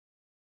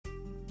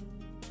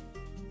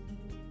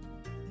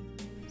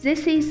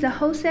This is the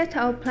whole set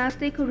of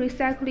plastic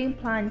recycling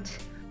plant.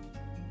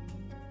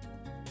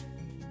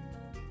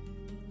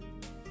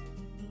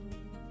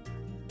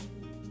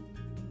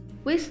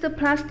 Waste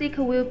plastic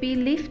will be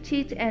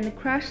lifted and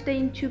crushed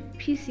into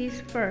pieces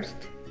first.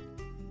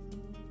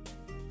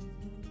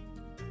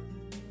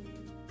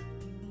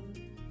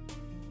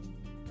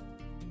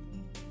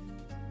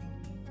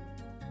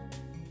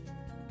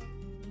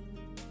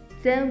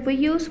 Then we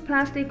use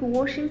plastic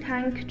washing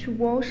tank to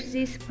wash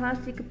these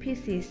plastic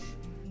pieces.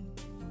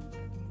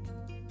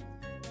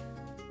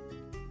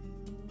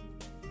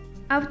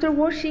 After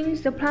washing,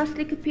 the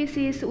plastic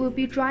pieces will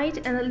be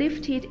dried and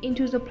lifted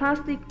into the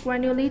plastic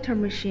granulator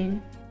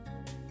machine.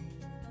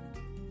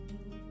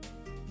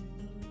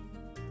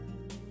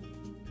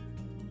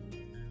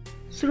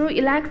 Through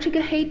electric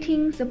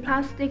heating, the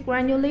plastic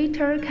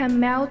granulator can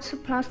melt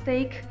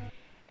plastic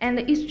and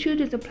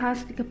extrude the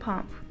plastic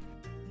pulp.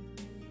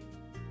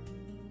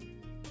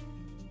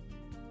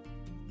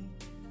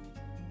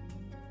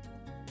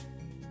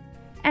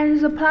 And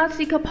the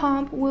plastic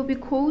pulp will be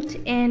cooled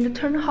and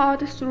turned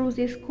hot through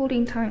this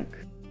cooling tank.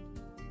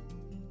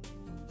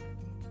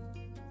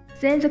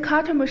 Then the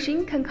cutter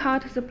machine can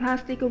cut the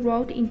plastic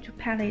rod into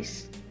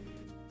pellets.